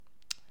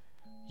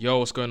Yo,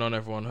 what's going on,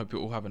 everyone? Hope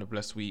you're all having a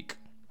blessed week.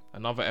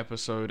 Another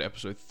episode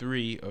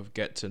 3 of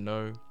Get to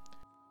Know.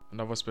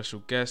 Another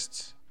special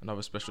guest,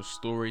 another special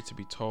story to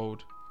be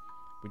told.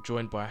 We're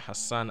joined by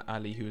Hassan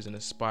Ali, who is an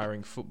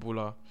aspiring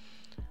footballer,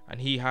 and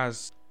he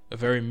has a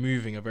very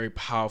moving, a very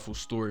powerful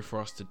story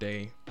for us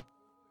today.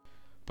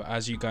 But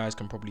as you guys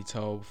can probably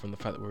tell from the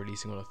fact that we're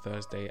releasing on a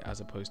Thursday as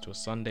opposed to a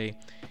Sunday,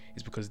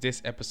 is because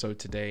this episode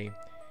today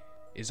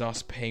is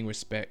us paying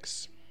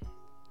respects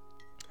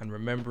and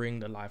remembering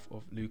the life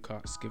of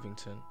Luca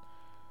Skivington,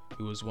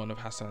 who was one of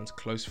Hassan's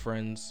close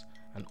friends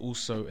and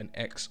also an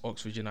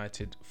ex-Oxford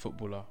United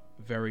footballer,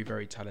 very,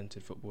 very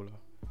talented footballer.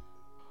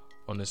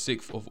 On the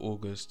 6th of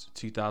August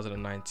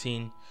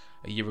 2019,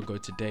 a year ago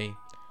today,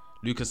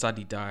 Luca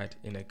sadly died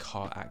in a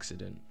car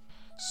accident.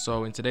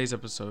 So in today's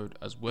episode,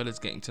 as well as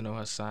getting to know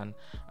Hassan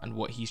and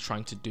what he's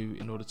trying to do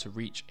in order to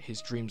reach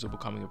his dreams of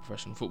becoming a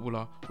professional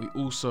footballer, we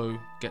also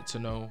get to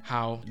know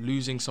how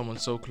losing someone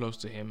so close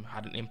to him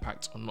had an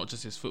impact on not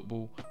just his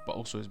football, but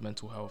also his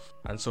mental health.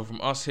 And so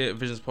from us here at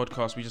Visions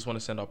Podcast, we just want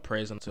to send our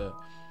prayers to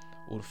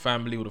all the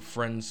family, all the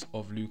friends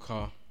of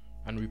Luca,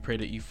 and we pray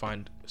that you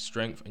find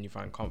strength and you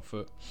find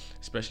comfort,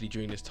 especially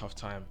during this tough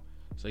time.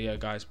 So yeah,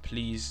 guys,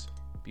 please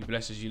be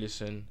blessed as you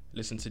listen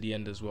to the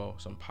end as well.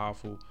 Some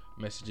powerful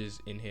messages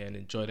in here, and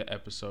enjoy the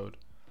episode.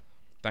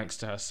 Thanks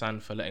to Hassan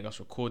for letting us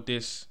record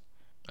this,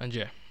 and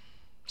yeah,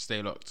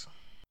 stay locked.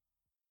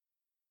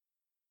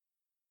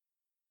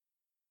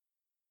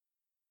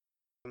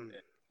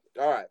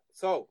 Alright,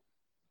 so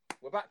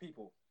we're back,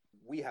 people.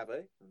 We have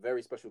a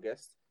very special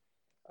guest.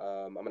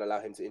 I'm going to allow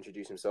him to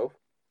introduce himself.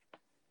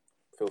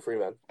 Feel free,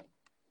 man.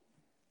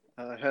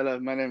 Hello,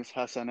 my name is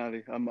Hassan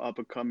Ali. I'm an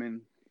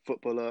up-and-coming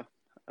footballer.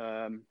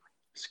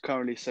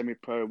 Currently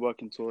semi-pro,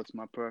 working towards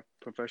my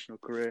professional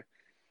career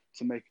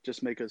to make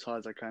it as hard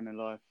as I can in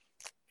life.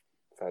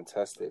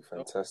 Fantastic.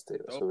 That's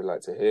what we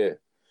like to hear.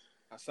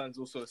 Hassan's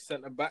also a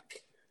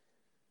centre-back.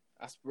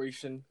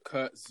 Aspiration,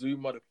 Kurt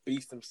Zouma, the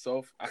beast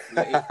himself,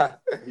 athletic.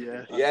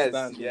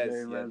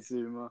 Yes.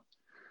 Zuma.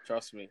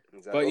 Trust me.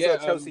 Exactly. But also yeah,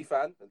 a Chelsea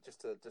fan.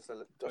 Just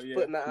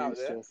putting that out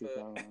there. Chelsea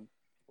fan, man.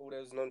 All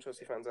those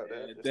non-Chelsea fans out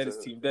there. Dead is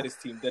team. But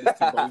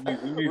we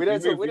move. We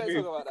don't talk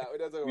about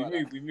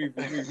that. We move.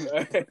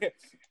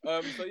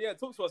 So yeah,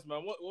 talk to us,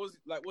 man.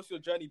 What's your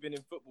journey been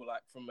in football,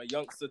 like from a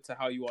youngster to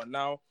how you are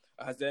now?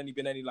 Has there any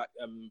been any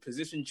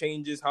position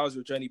changes? How's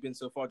your journey been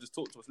so far? Just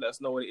talk to us. Let us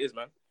know what it is,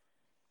 man.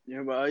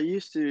 Yeah, but I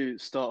used to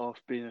start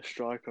off being a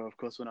striker, of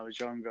course, when I was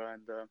younger,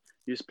 and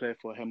used to play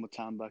for Hemel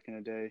Town back in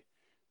the day,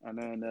 and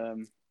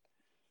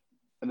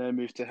then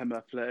moved to Hemel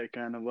Athletic,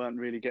 and I weren't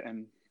really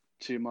getting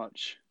too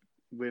much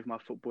with my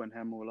football in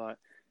Hemel. Like,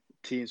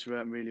 teams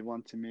weren't really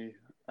wanting me,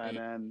 and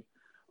then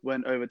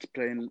went over to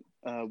playing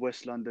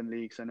West London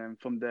leagues, and then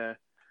from there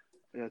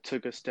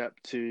took a step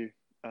to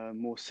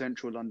more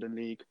Central London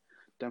League.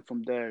 Then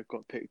from there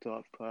got picked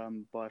up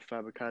by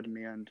Fab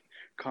Academy, and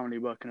currently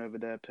working over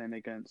there playing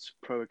against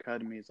pro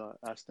academies like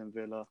Aston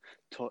Villa,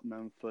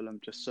 Tottenham,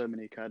 Fulham, just so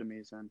many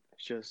academies, and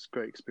it's just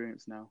great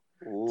experience now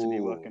to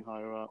be working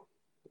higher up.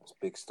 That's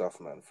big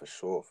stuff, man, for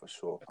sure.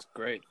 That's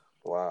great.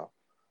 Wow,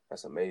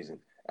 that's amazing.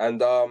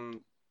 And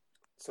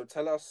so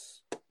tell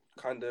us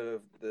kind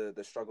of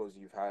the struggles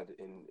you've had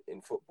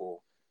in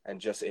football and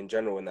just in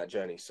general in that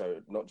journey. So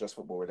not just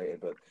football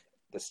related, but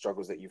the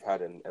struggles that you've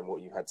had and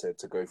what you had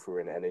to go through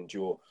and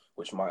endure,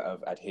 which might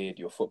have adhered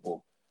your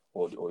football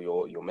or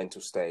your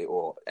mental state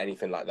or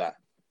anything like that.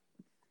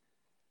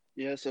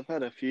 Yes, I've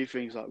had a few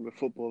things. Like with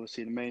football,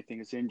 obviously the main thing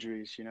is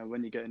injuries. You know,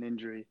 when you get an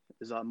injury,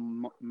 it's like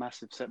a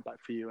massive setback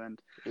for you, and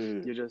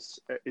it's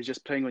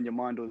just playing on your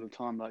mind all the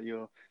time. Like,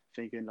 you're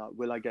thinking, like,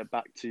 will I get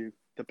back to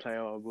the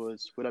player I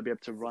was? Would I be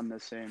able to run the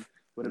same?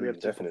 Would I be able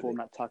to perform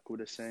that tackle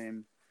the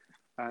same?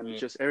 And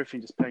just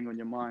everything just playing on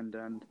your mind.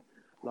 And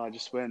like, I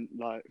just went,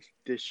 like,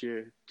 this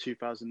year,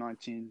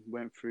 2019,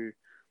 went through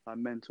a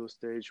mental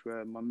stage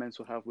where my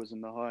mental health was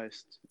in the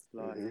highest.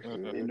 Like,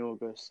 in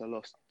August, I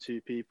lost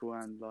 2 people,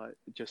 and like,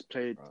 it just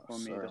played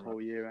on me the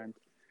whole year. And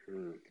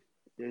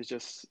there's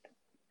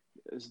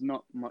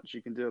not much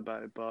you can do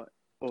about it, but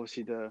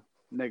obviously the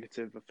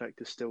negative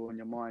effect is still on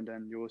your mind,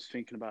 and you're always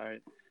thinking about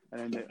it,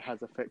 and then it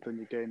has effect on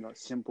your game. Like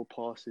simple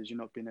passes, you're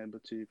not being able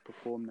to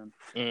perform them,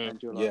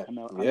 and you're like, I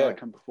know I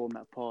can perform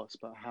that pass,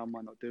 but how am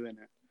I not doing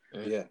it?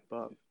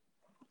 But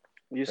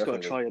you just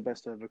got to try your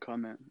best to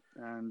overcome it,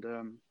 and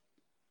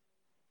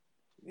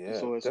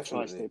it's always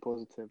try to stay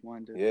positive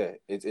minded. Yeah,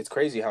 it's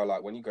crazy how,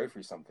 like, when you go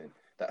through something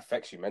that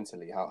affects you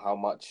mentally, how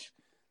much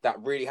that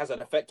really has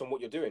an effect on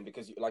what you're doing,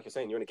 because like you're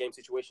saying, you're in a game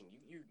situation,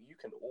 you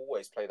can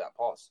always play that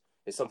pass.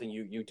 It's something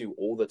you do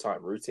all the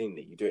time,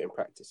 routinely. You do it in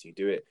practice, you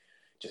do it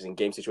just in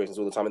game situations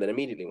all the time, and then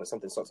immediately when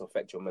something starts to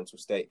affect your mental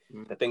state,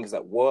 the things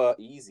that were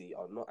easy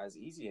are not as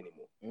easy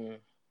anymore.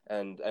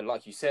 And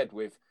like you said,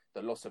 with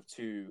the loss of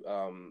two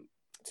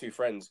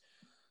friends,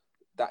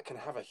 that can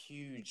have a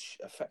huge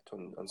effect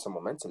on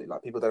someone mentally.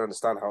 Like, people don't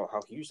understand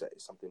how huge that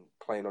is, something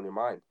playing on your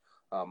mind.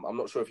 I'm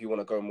not sure if you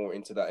want to go more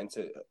into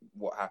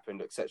what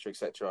happened, etc.,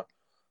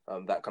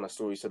 that kind of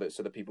story, so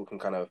that people can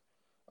kind of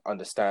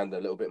understand a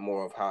little bit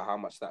more of how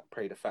much that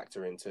played a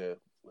factor into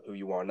who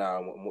you are now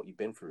and what you've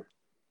been through.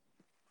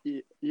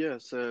 Yeah,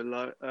 so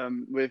like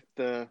with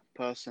the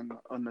person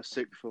on the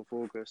 6th of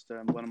August,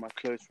 one of my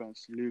close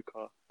friends,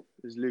 Luca,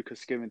 is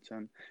Lucas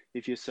Skivington.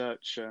 If you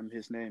search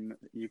his name,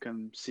 you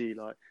can see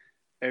like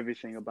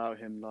everything about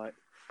him. Like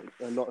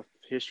a lot of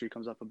history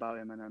comes up about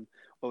him, and then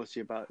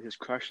obviously about his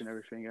crash and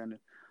everything. And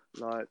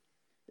like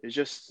it's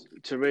just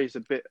to raise a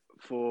bit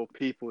for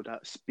people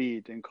that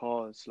speed in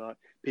cars. Like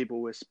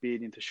people were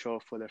speeding to show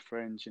off for their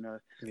friends, you know,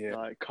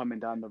 like coming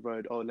down the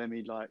road. Oh, let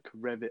me like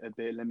rev it a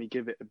bit. Let me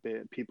give it a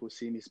bit. People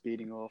see me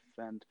speeding off,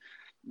 and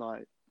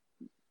like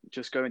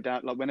just going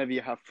down. Like whenever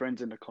you have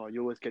friends in the car,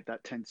 you always get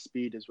that tense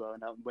speed as well.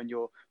 And when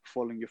you're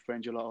following your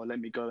friends, you're like, oh, let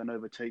me go and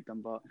overtake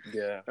them. But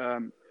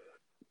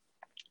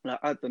like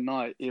at the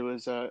night, it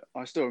was. I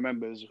still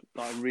remember it was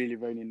like a really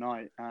rainy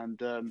night,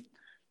 and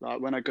like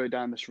when I go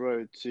down this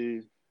road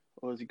to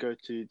obviously go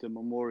to the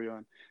memorial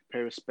and pay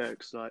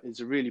respects, like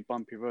it's a really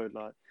bumpy road.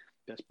 Like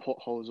there's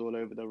potholes all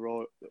over the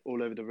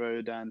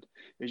road, and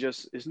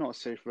it's not a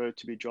safe road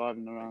to be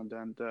driving around.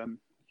 And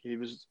he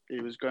was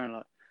going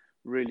like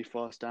really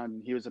fast down,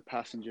 and he was a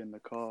passenger in the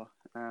car.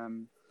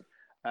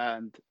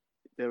 And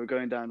they were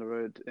going down the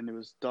road, and it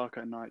was dark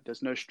at night.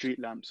 There's no street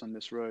lamps on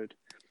this road.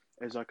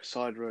 It's like a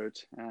side road,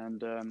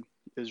 and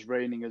it was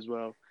raining as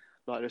well.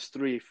 Like there's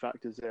three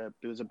factors there.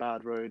 There was a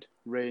bad road,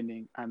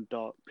 raining, and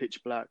dark,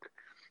 pitch black.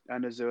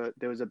 And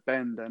there was a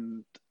bend,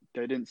 and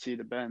they didn't see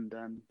the bend,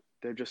 and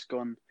they've just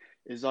gone.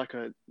 It's like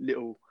a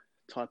little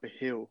type of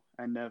hill,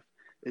 and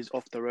is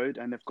off the road,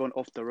 and they've gone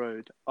off the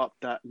road up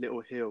that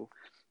little hill,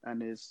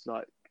 and is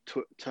like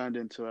turned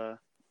into a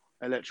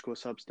electrical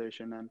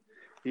substation. And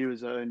he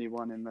was the only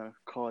one in the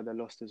car that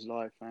lost his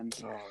life, and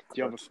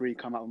the other three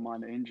come out with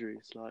minor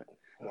injuries. Like,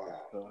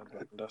 wow,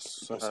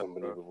 that's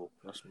unbelievable.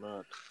 That's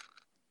mad.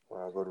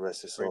 Wow, God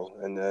rest his soul.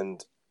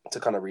 And to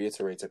kind of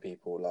reiterate to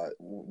people, like,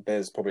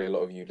 there's probably a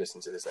lot of you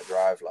listening to this that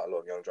drive, like a lot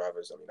of young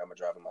drivers. I mean, I'm a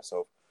driver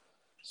myself,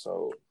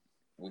 so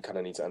we kind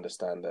of need to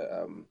understand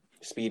that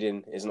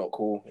speeding is not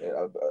cool.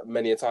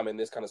 Many a time in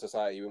this kind of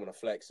society, we want to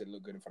flex and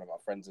look good in front of our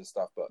friends and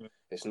stuff, but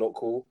it's not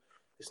cool.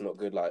 It's not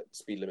good. Like,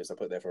 speed limits are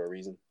put there for a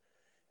reason,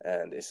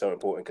 and it's so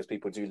important because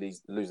people do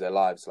lose their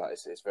lives. Like,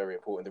 it's very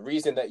important. The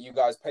reason that you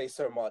guys pay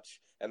so much,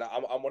 and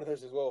I'm one of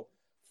those as well,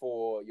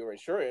 for your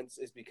insurance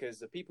is because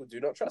the people do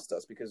not trust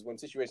us, because when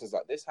situations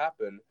like this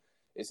happen,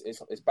 it's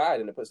bad,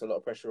 and it puts a lot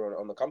of pressure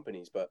on the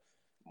companies. But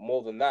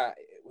more than that,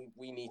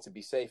 we need to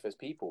be safe as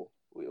people.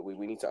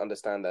 We need to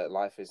understand that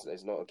life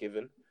is not a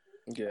given.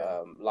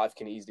 Life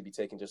can easily be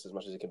taken just as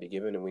much as it can be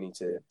given, and we need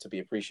to be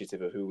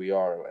appreciative of who we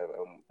are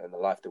and the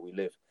life that we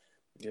live.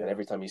 And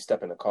every time you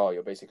step in a car,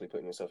 you're basically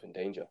putting yourself in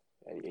danger,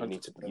 and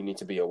you need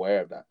to be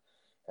aware of that.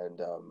 And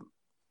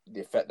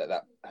the effect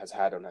that has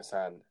had on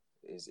Hassan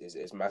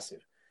is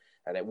massive.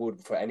 And it would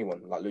for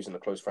anyone, like losing a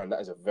close friend.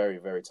 That is a very,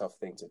 very tough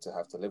thing to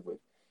have to live with.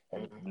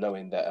 And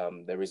knowing that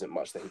there isn't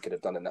much that he could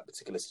have done in that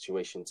particular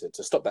situation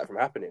to stop that from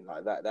happening,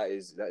 like that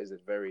is a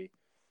very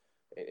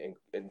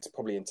it's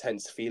probably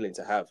intense feeling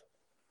to have.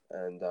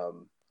 And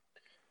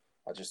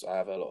I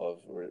have a lot of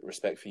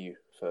respect for you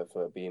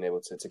for being able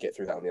to get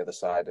through that on the other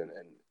side and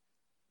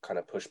kind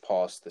of push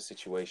past the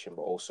situation,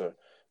 but also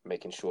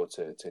making sure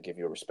to give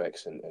your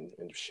respects and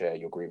share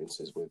your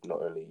grievances with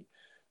not only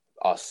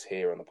us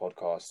here on the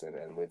podcast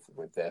and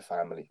with their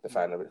family, the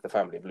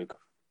family of Luca.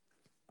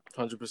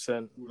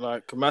 100%.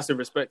 Like, massive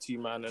respect to you,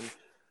 man, and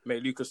may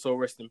Luca's soul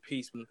rest in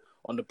peace. And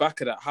on the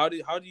back of that, how do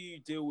you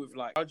deal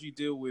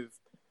with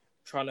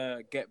trying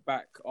to get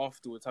back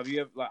afterwards? Have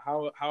you ever, like,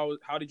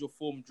 how did your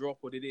form drop,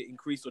 or did it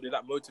increase, or did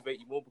that motivate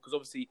you more? Because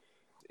obviously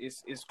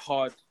it's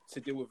hard to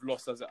deal with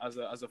loss as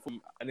a form.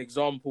 An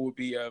example would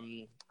be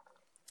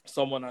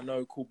someone I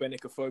know called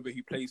Benik Afobe,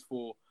 who plays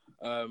for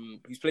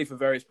he's played for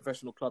various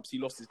professional clubs. He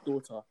lost his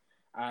daughter,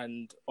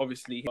 and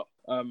obviously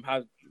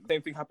had the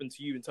same thing happen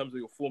to you in terms of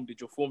your form.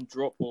 Did your form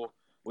drop, or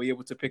were you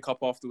able to pick up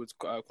afterwards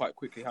quite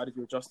quickly? How did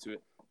you adjust to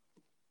it?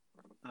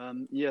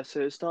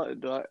 So it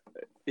started like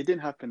it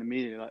didn't happen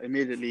immediately. Like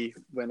immediately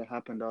when it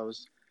happened, I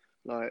was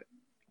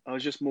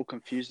just more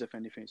confused if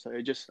anything. So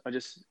I just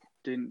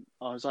didn't.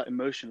 I was like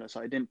emotionless.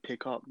 I didn't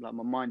pick up. Like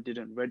my mind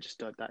didn't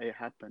register that it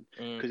happened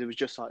because it was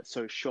just like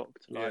so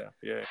shocked. Like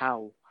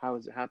how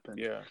has it happened?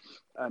 Yeah.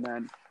 And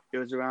then it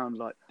was around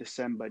like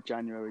December,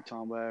 January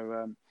time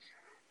where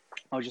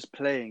I was just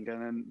playing,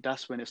 and then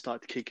that's when it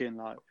started to kick in.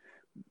 Like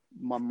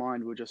my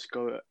mind would just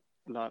go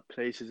like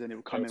places, and it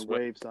would come in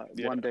waves. Like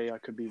one day I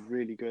could be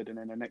really good, and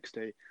then the next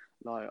day,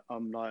 like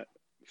I'm like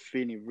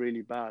feeling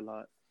really bad.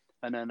 Like,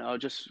 and then I'll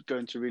just go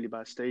into really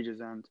bad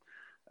stages, and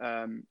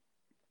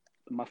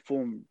my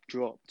form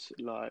dropped.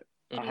 Like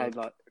I had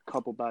like a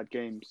couple bad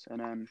games, and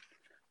then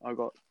I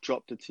got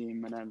dropped a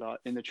team, and then like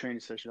in the training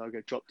session I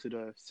get dropped to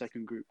the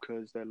second group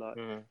because they're like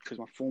because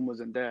my form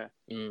wasn't there.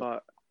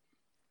 But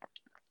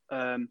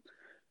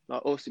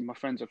like also my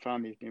friends and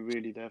family have been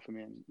really there for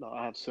me, and like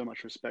I have so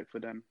much respect for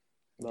them.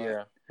 Like,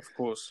 of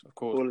course.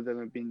 All of them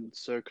have been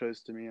so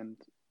close to me, and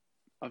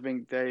I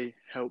think they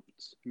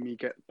helped me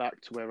get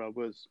back to where I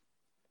was.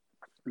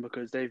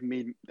 because they've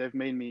made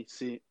me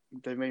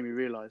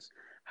realize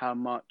how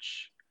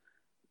much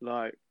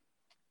like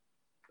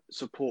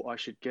support I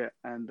should get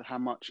and how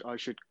much I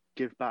should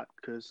give back,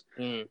 because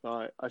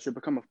like I should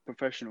become a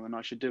professional and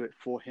I should do it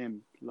for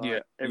him.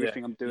 Like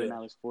everything I'm doing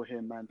now is for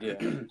him, and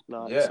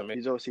like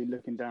he's obviously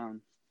looking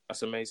down.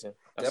 That's amazing.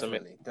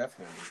 Definitely.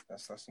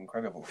 That's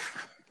incredible.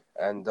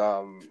 And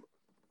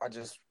I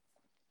just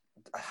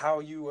how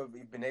you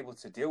have been able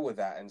to deal with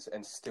that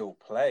and still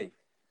play,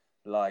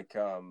 like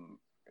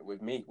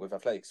with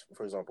athletics,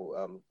 for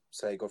example.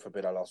 Say, God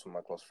forbid, I lost one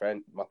of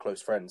my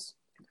close friends.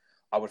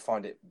 I would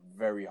find it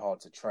very hard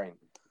to train,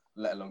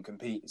 let alone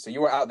compete. So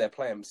you were out there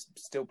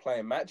still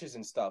playing matches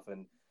and stuff,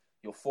 and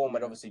your form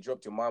had obviously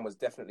dropped. Your mind was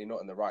definitely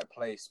not in the right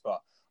place.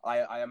 But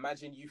I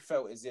imagine you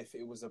felt as if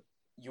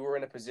you were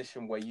in a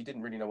position where you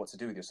didn't really know what to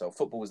do with yourself.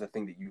 Football was the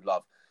thing that you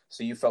love.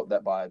 So you felt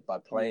that by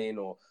playing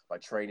or by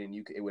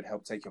training, it would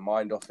help take your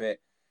mind off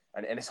it.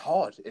 And it's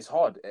hard. It's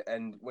hard.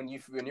 And when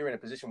you're in a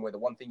position where the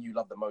one thing you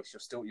love the most,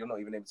 you're not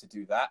even able to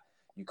do that,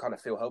 you kind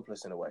of feel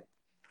hopeless in a way.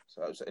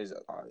 So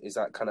is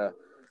that kind of,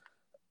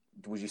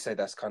 would you say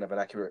that's kind of an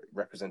accurate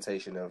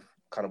representation of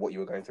kind of what you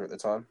were going through at the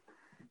time?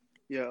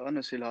 Yeah,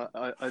 honestly, like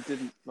I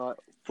didn't like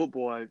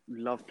football. I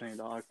love playing.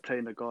 Like I play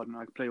in the garden.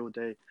 I play all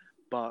day.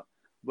 But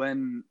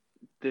when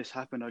this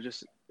happened,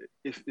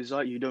 it's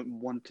like you don't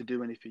want to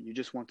do anything. You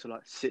just want to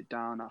like sit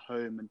down at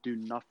home and do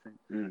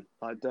nothing.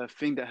 Like the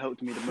thing that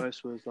helped me the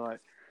most was like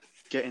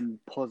getting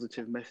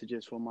positive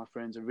messages from my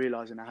friends and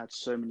realizing I had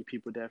so many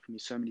people there for me,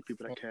 so many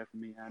people that care for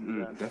me,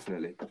 and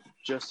definitely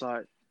just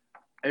like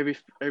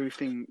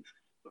everything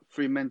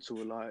through mental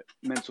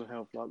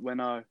health. Like when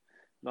I'd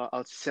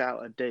set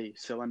out a day,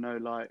 so I know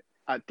like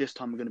at this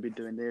time I'm going to be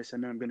doing this,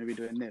 and then I'm going to be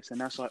doing this,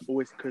 and that's like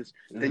always, because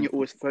then you're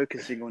always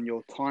focusing on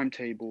your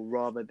timetable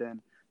rather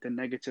than the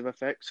negative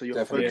effects. So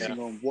you're focusing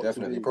on what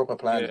to do. Proper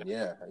planning.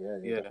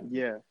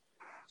 Yeah.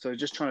 So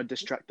just trying to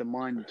distract the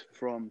mind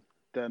from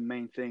the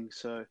main thing.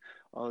 So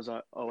I was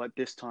like, at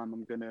this time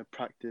I'm going to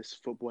practice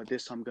football. At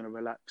this time I'm going to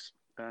relax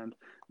and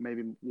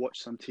maybe watch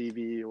some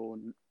TV or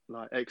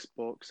like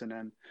Xbox, and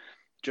then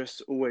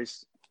just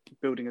always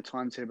building a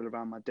timetable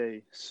around my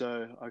day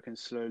so I can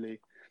slowly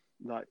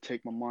like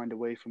take my mind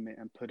away from it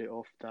and put it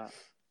off that.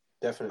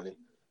 Definitely.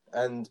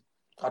 And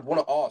I'd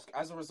want to ask,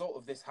 as a result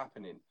of this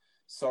happening,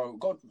 so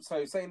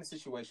say in the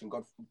situation,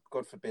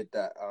 God forbid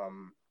that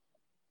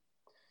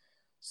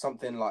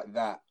something like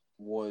that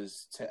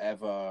was to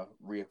ever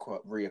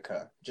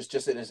reoccur,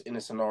 just in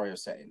a scenario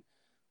setting,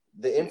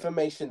 the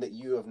information that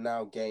you have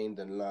now gained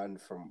and learned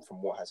from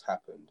what has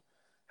happened,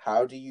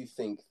 how do you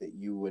think that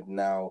you would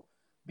now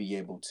be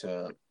able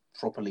to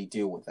properly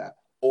deal with that,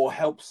 or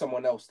help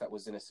someone else that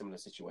was in a similar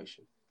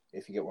situation,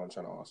 if you get what I'm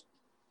trying to ask?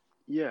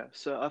 Yeah,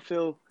 so I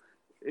feel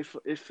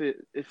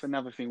if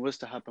another thing was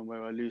to happen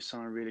where I lose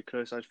someone really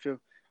close, I feel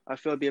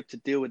I'd be able to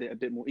deal with it a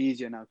bit more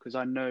easier now, because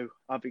I know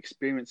I've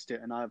experienced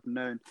it and I've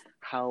known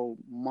how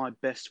my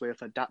best way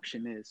of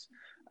adaptation is.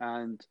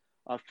 And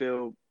I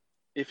feel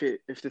if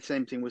the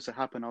same thing was to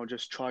happen, I'll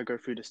just try go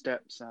through the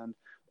steps, and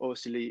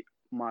obviously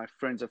my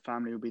friends and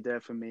family will be there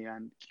for me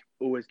and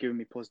always giving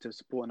me positive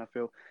support. And I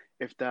feel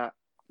if that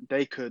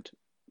they could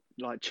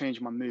like change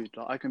my mood,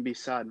 like I can be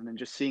sad, and then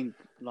just seeing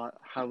like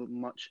how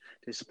much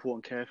they support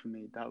and care for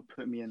me, that would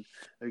put me in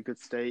a good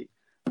state.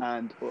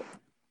 And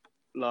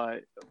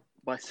like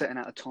by setting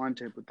out a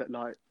timetable that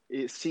like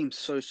it seems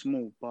so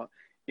small, but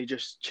it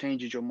just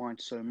changes your mind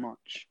so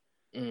much.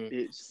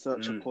 It's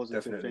such a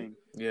positive thing.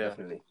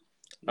 Definitely.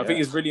 I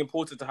think it's really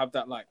important to have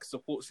that like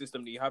support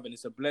system that you have, and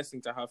it's a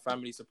blessing to have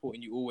family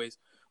supporting you always,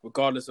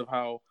 regardless of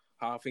how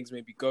things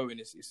may be going.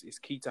 It's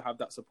key to have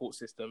that support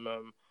system,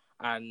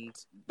 and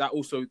that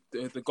also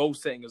the goal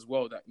setting as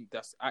well,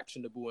 that's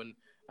actionable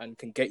and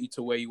can get you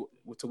to where you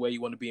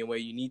want to be and where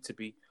you need to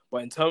be.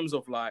 But in terms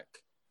of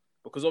like,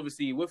 because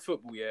obviously with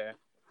football,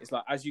 it's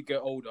like as you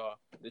get older,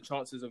 the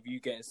chances of you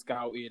getting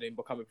scouted and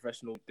becoming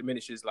professional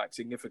diminishes like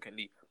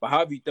significantly. But how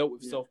have you dealt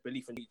with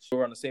self-belief? And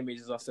you're around the same age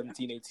as us,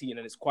 17, 18,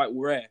 and it's quite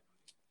rare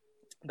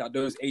that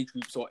those age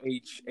groups or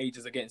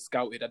ages are getting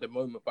scouted at the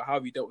moment. But how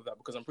have you dealt with that?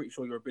 Because I'm pretty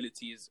sure your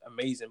ability is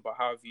amazing, but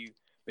how have you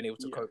been able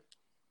to cope?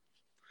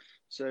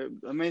 So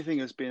the main thing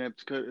is being able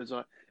to cope is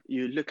like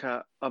you look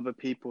at other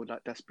people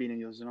that's been in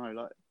your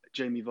scenario, like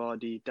Jamie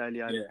Vardy,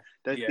 Dele Alli.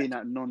 They've been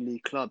at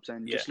non-league clubs,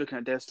 and just looking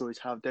at their stories,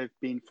 how they've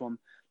been from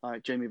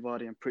like Jamie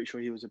Vardy. I'm pretty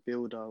sure he was a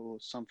builder or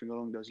something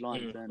along those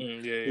lines.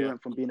 He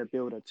went from being a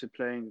builder to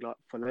playing like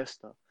for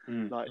Leicester.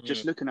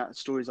 Just looking at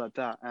stories like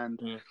that,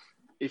 and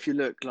if you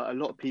look, like a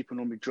lot of people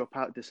normally drop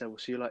out this level.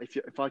 So you're like,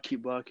 if I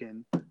keep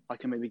working, I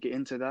can maybe get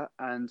into that.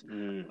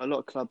 And a lot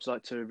of clubs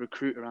like to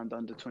recruit around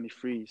under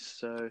 23s.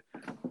 So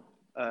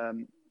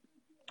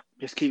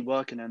just keep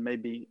working, and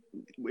maybe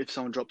if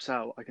someone drops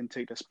out, I can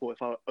take their spot.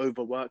 If I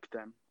overwork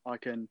them, I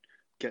can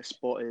get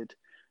spotted.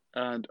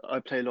 And I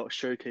play a lot of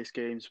showcase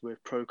games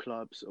with pro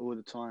clubs all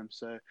the time.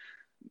 So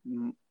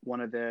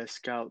one of their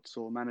scouts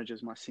or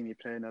managers might see me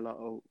playing a lot,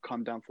 or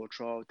come down for a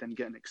trial, then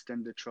get an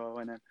extended trial,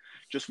 and then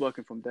just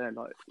working from there.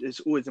 Like, it's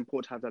always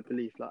important to have that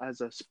belief. Like,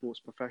 as a sports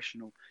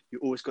professional, you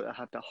always got to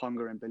have that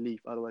hunger and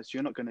belief. Otherwise,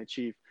 you're not going to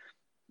achieve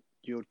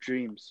your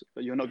dreams,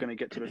 but you're not going to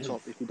get to the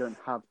top if you don't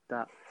have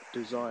that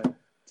desire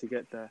to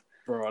get there.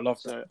 Bro, I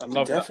love that. I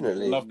love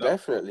definitely, that. I love that.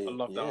 Definitely. I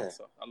love that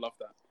answer. I love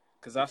that.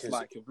 Because that's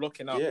like, you're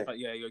blocking out.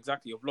 Yeah, you're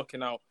exactly. You're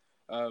blocking out,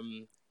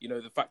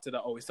 the factor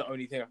that, it's the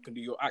only thing I can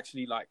do. You're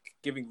actually like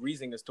giving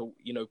reasoning as to,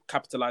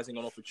 capitalizing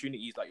on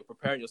opportunities. Like, you're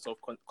preparing yourself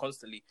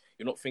constantly.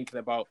 You're not thinking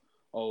about,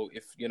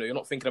 you're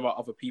not thinking about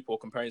other people,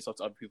 comparing yourself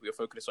to other people.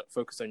 You're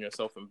focused on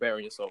yourself and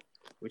bearing yourself,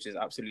 which is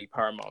absolutely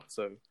paramount.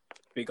 So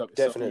big up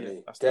yourself.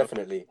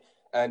 Definitely.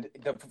 And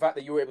the fact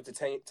that you were able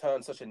to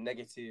turn such a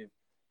negative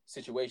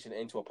situation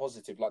into a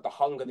positive, like the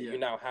hunger that you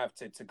now have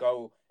to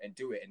go and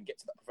do it and get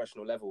to that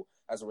professional level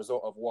as a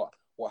result of what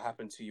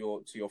happened to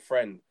your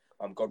friend,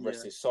 God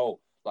rest his soul.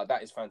 Like,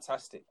 that is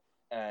fantastic.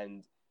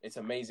 And it's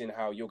amazing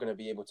how you're going to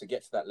be able to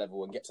get to that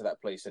level and get to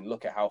that place and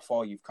look at how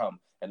far you've come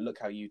and look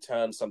how you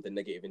turn something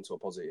negative into a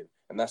positive.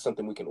 And that's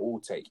something we can all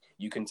take.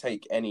 You can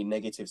take any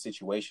negative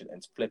situation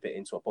and flip it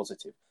into a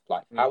positive.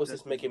 Like, how is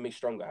this making me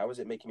stronger? How is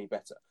it making me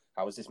better?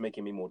 How is this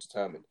making me more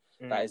determined?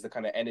 That is the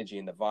kind of energy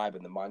and the vibe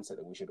and the mindset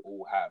that we should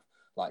all have.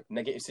 Like,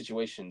 negative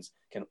situations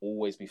can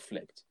always be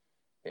flipped.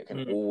 It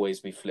can always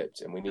be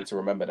flipped. And we need to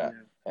remember that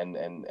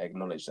and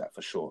acknowledge that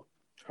for sure.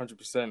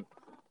 100%.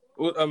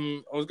 Well,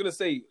 I was gonna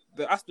say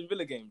the Aston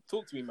Villa game.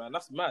 Talk to me, man.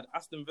 That's mad.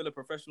 Aston Villa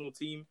professional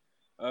team.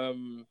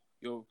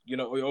 You're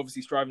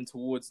obviously striving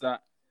towards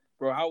that,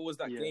 bro. How was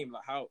that game?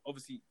 Like, how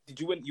obviously did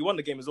you win? You won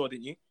the game as well,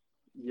 didn't you?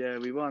 Yeah,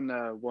 we won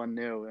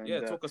 1-0. Yeah,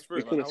 talk us through.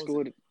 We could have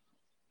scored.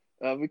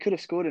 We could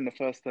have scored in the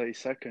first 30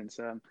 seconds.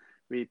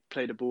 We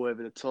played the ball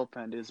over the top,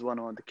 and there's one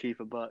on the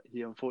keeper, but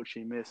he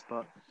unfortunately missed.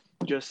 But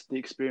just the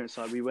experience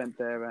side, we went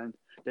there, and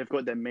they've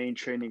got their main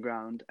training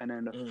ground, and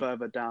then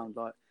further down,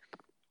 like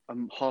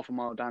half a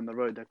mile down the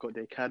road, they've got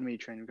the academy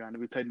training ground.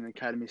 And we played in the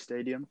academy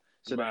stadium,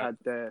 so they had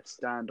their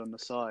stand on the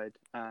side,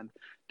 and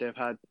they've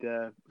had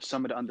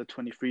some of the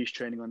under-23s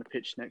training on the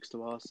pitch next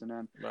to us, and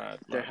then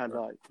they had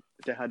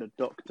a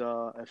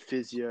doctor, a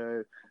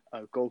physio,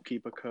 a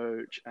goalkeeper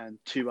coach, and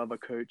 2 other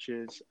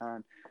coaches,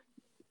 and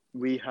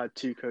we had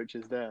 2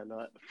 coaches there,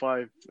 like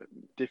 5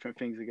 different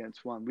things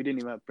against 1. We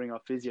didn't even bring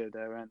our physio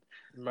there,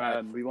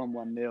 and we won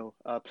 1-0.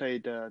 I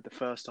played the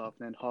first half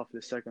and then half of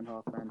the second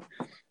half, and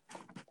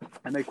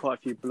I made quite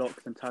a few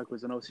blocks and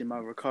tackles, and obviously my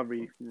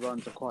recovery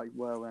runs are quite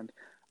well, and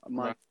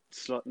my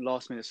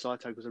last minute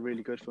side tackles are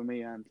really good for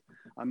me, and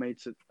I made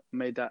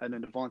that an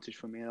advantage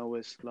for me. And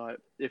always, like,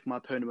 if my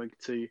opponent were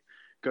to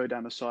go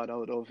down the side, I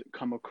would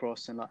come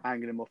across and like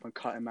angle him off and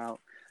cut him out.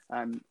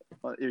 And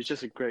it was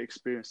just a great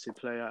experience to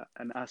play at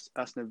an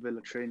Aston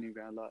Villa training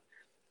ground, like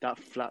that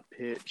flat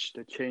pitch,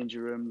 the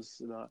changing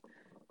rooms, like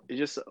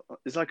it's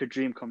like a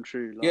dream come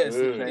true. Like,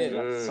 playing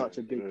at such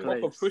a big place.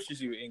 Proper pushes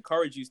you, it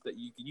encourages you that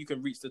you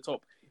can reach the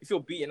top. If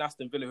you're beating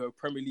Aston Villa, who are a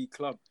Premier League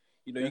club,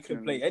 you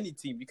can play any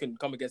team, you can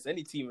come against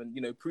any team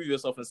and prove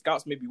yourself. And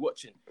scouts may be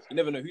watching. You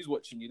never know who's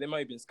watching you. There might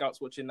have been scouts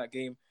watching that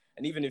game,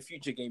 and even in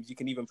future games, you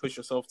can even push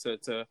yourself to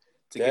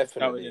get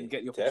scouted and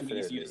get the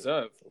opportunities you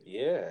deserve.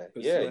 Yeah.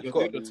 You're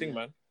doing your thing,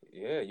 man.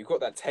 Yeah, you've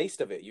got that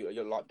taste of it.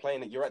 You're like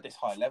playing it. You're at this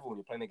high level and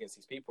you're playing against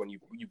these people, and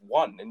you've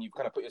won, and you've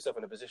kind of put yourself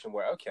in a position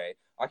where, okay,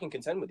 I can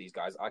contend with these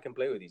guys. I can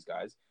play with these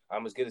guys.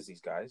 I'm as good as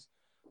these guys.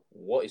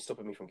 What is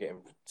stopping me from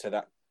getting to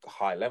that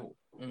high level?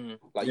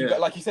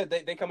 Like you said,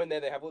 they come in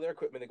there. They have all their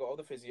equipment. They got all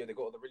the physio. They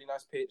got all the really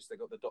nice pitch. They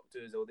got the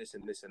doctors, all this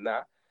and this and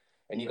that.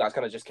 And you guys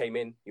kind of just came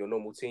in, your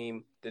normal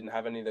team, didn't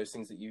have any of those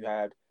things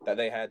that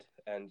they had,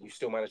 and you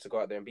still managed to go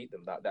out there and beat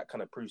them. That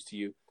kind of proves to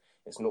you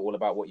it's not all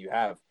about what you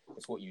have;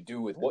 it's what you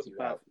do with what you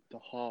have. The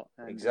heart.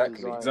 And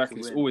exactly.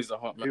 It's always the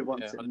heart, man. Who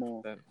wants it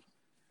more?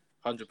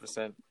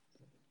 100%.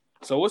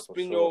 So what's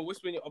been your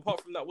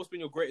apart from that? What's been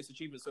your greatest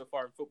achievement so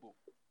far in football?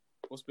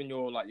 What's been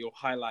your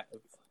highlight of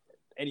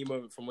any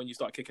moment from when you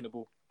start kicking the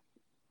ball?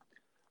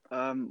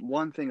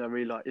 One thing I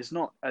really like, it's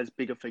not as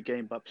big of a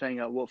game, but playing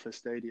at Watford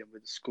Stadium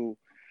with the school.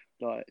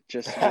 Like,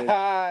 just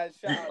I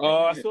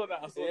saw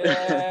that.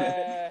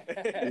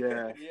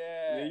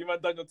 Yeah. You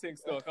might done your thing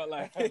still. I can't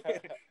lie.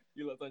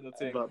 You lot done your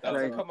thing. But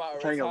playing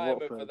at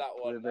Watford for that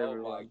one.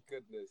 Oh my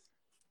goodness.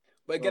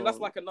 But again, that's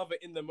like another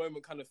in the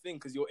moment kind of thing,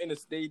 because you're in a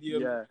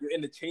stadium, you're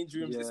in the change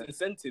rooms. It's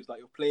incentives. Like,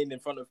 you're playing in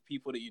front of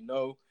people that you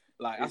know.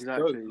 Like, that's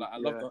dope. Like, I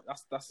love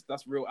that.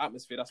 That's real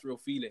atmosphere. That's real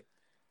feeling.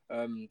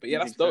 But yeah,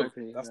 that's dope.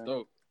 That's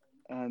dope.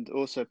 And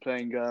also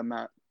playing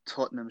at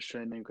Tottenham's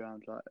training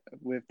ground, like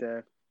with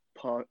their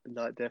park,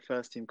 like their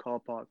first team car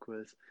park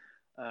was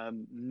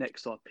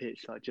next to our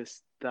pitch, like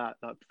just that,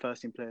 like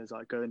first team players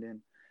like going in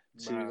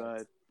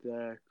to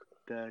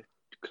their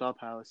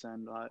clubhouse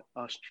and like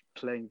us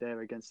playing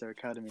there against their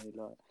academy,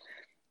 like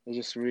it's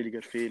just a really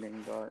good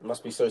feeling. Like, it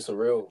must be so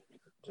surreal.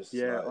 Just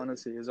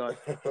honestly, it's like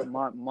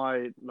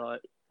my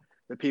like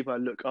the people I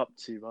look up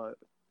to, like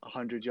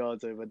 100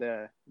 yards over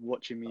there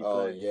watching me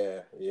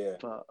play. Yeah.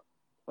 But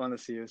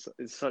honestly, it's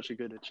such a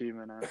good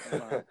achievement.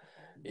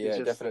 Yeah,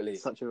 definitely.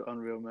 Such an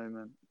unreal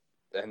moment.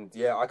 And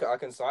yeah, I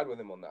can side with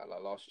him on that.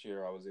 Like last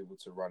year, I was able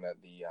to run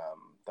at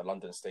the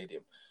London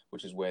Stadium,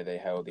 which is where they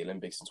held the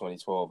Olympics in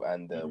 2012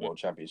 and the World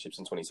Championships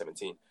in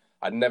 2017.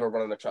 I'd never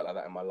run on a track like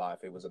that in my life.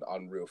 It was an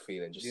unreal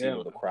feeling, just seeing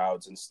all the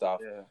crowds and stuff.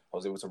 Yeah. I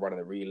was able to run in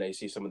the relay,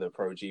 see some of the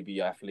pro GB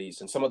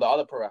athletes and some of the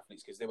other pro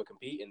athletes because they were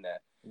competing there.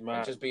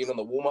 And just being on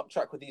the warm-up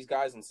track with these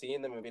guys and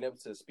seeing them and being able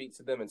to speak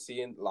to them and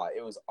seeing, like,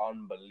 it was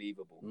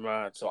unbelievable.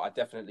 So I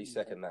definitely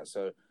second that.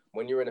 So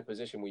when you're in a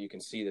position where you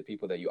can see the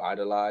people that you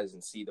idolize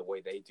and see the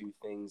way they do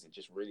things, it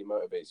just really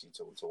motivates you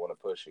to want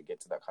to push and get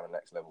to that kind of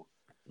next level.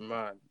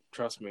 Man,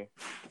 trust me,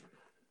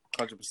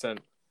 100%.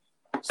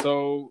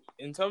 So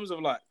in terms of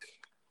like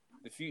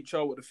the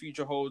future, what the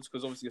future holds,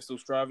 because obviously you're still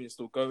striving, you're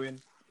still going.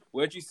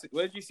 Where do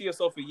you see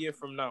yourself a year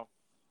from now?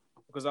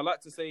 Because I like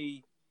to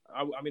say,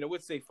 I mean, I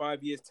would say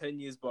 5 years, 10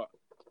 years, but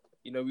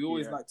you know, we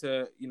always like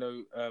to, you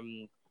know,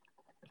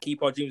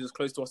 keep our dreams as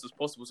close to us as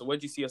possible. So where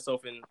do you see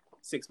yourself in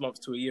 6 months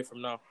to a year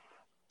from now?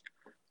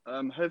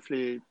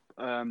 Hopefully,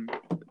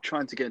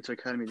 trying to get into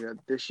academy.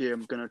 This year,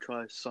 I'm gonna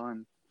try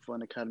sign for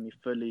an academy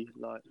fully,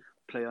 like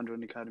play under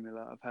an academy.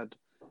 Like I've had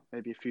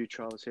maybe a few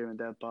trials here and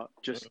there, but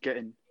just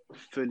getting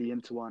fully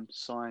into one,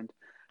 signed.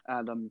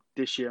 And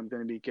this year I'm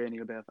going to be gaining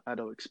a bit of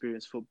adult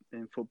experience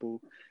in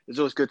football. It's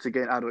always good to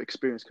gain adult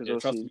experience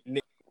because obviously,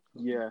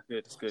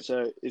 it's good.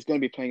 So it's going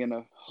to be playing in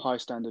a high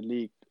standard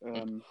league,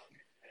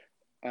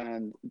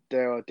 and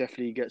there I'll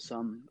definitely get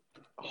some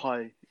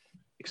high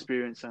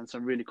experience and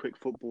some really quick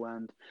football.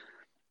 And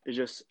it's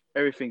just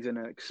everything's an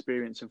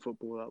experience in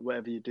football. Like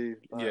whatever you do,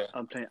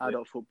 I'm playing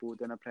adult football,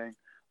 then I'm playing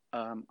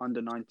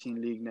under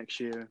 19 league next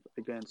year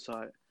against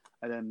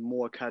and then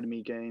more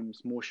academy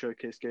games, more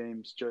showcase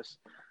games.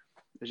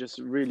 It's just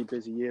a really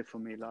busy year for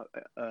me. Like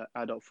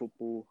adult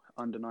football,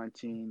 under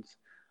 19s,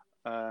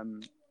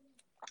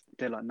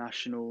 they're like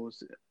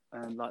nationals,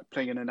 and like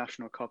playing in a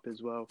national cup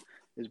as well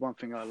is one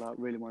thing I like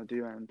really want to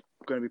do. And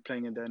I'm going to be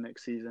playing in there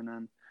next season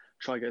and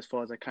try to get as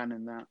far as I can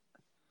in that.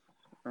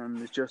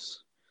 And it's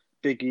just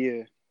big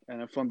year.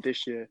 And from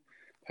this year,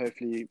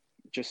 hopefully,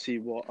 just see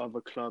what other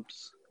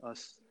clubs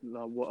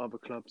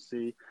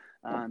see,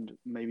 and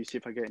maybe see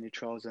if I get any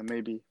trials and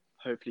maybe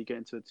hopefully get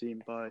into a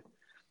team by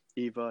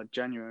either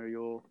January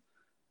or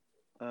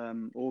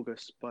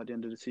August by the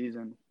end of the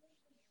season.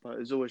 But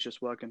it's always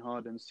just working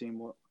hard and seeing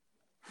what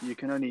you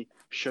can only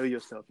show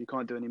yourself. You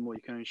can't do any more.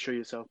 You can only show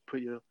yourself,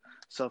 put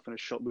yourself in a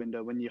shop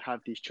window. When you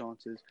have these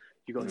chances,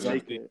 you got to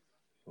take it.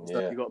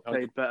 Yeah. You got to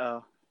play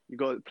better. You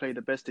got to play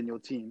the best in your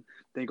team.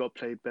 Then you got to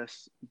play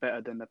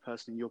better than the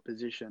person in your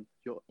position.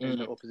 You're in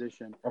the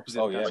opposition.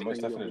 Oh yeah,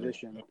 most definitely.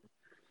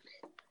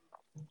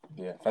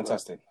 Yeah,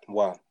 fantastic.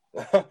 Wow.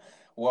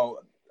 Well,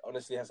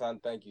 honestly, Hassan,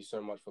 thank you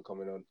so much for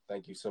coming on.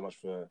 Thank you so much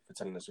for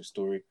telling us your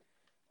story.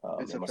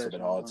 It must have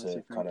been hard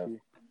to kind of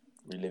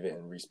relive it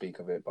and re-speak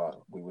of it,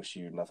 but we wish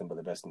you nothing but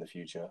the best in the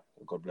future.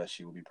 God bless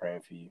you. We'll be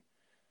praying for you.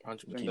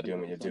 100%. Keep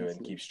doing what you're doing.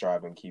 Keep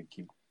striving. Keep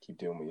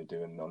doing what you're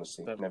doing.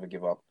 Honestly, never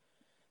give up.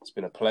 It's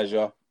been a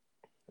pleasure.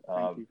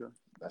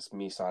 That's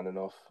me signing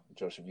off.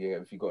 Josh,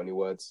 if you got any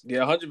words? Yeah,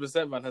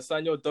 100%, man.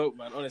 Hassan, you're dope,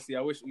 man. Honestly,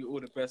 I wish you all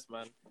the best,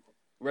 man.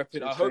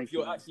 Repping. I hope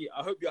you'll actually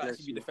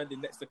be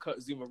defending next to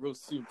Kurt Zuma real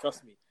soon.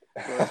 Trust me.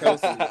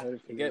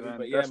 You get me,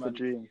 but yeah,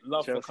 man.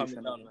 Love for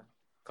coming down, man.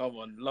 Come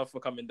on, love for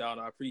coming down.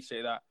 I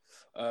appreciate that.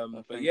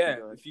 But yeah,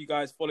 if you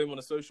guys follow him on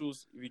the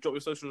socials, if you drop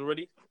your socials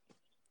already,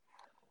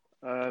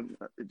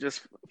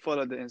 just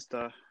follow the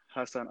Insta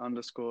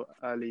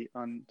Hassan_Ali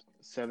on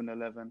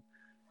 711.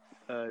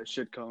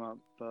 Should come up,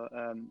 but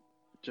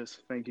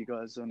just thank you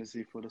guys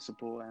honestly for the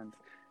support and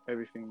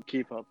everything.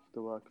 Keep up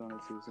the work,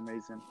 honestly, it's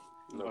amazing.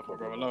 Love,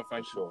 bro. Love,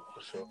 thank you.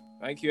 For sure.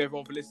 Thank you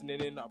everyone for listening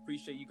in. I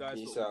appreciate you guys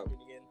Peace for out.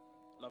 tuning in.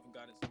 Love and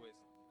guidance always.